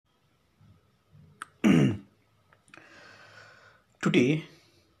Today,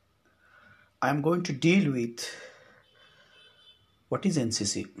 I am going to deal with what is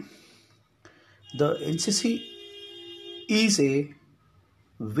NCC. The NCC is a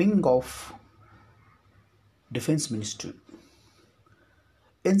wing of Defense Ministry.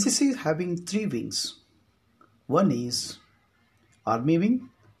 NCC is having three wings. One is Army wing,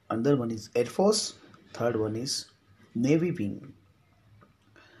 another one is Air Force, third one is Navy wing.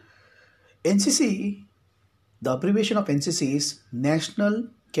 NCC, the abbreviation of NCC is National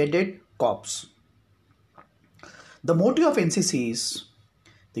Cadet Corps. The motto of NCC is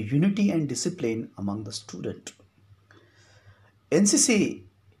the unity and discipline among the student. NCC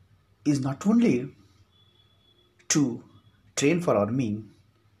is not only to train for army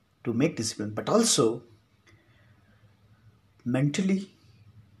to make discipline, but also mentally,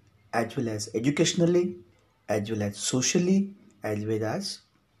 as well as educationally, as well as socially, as well as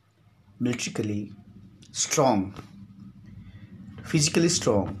militarily strong, physically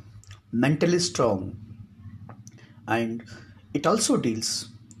strong, mentally strong, and it also deals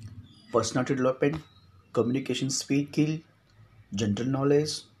personality development, communication skill, general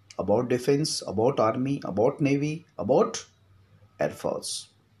knowledge about defense, about army, about navy, about air force.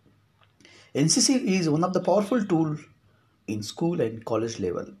 NCC is one of the powerful tools in school and college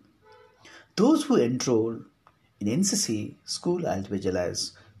level. Those who enroll in NCC school as well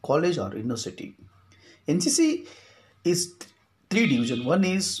as college or university. NCC is three division. One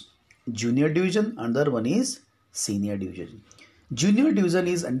is junior division, another one is senior division. Junior division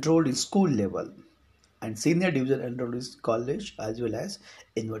is enrolled in school level and senior division enrolled in college as well as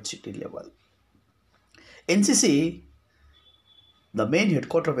university level. NCC, the main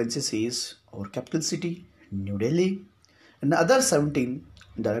headquarters of NCC is our capital city, New Delhi, and the other 17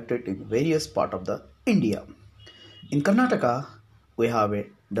 directorate in various parts of the India. In Karnataka, we have a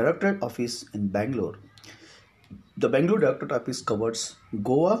directorate office in Bangalore. The Bangalore directorate office covers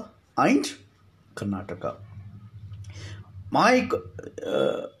Goa and Karnataka. My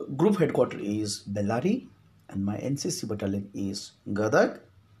group headquarters is Bellary and my NCC battalion is Gadag,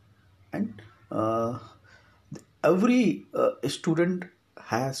 and every student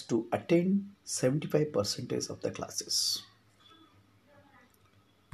has to attend 75% of the classes.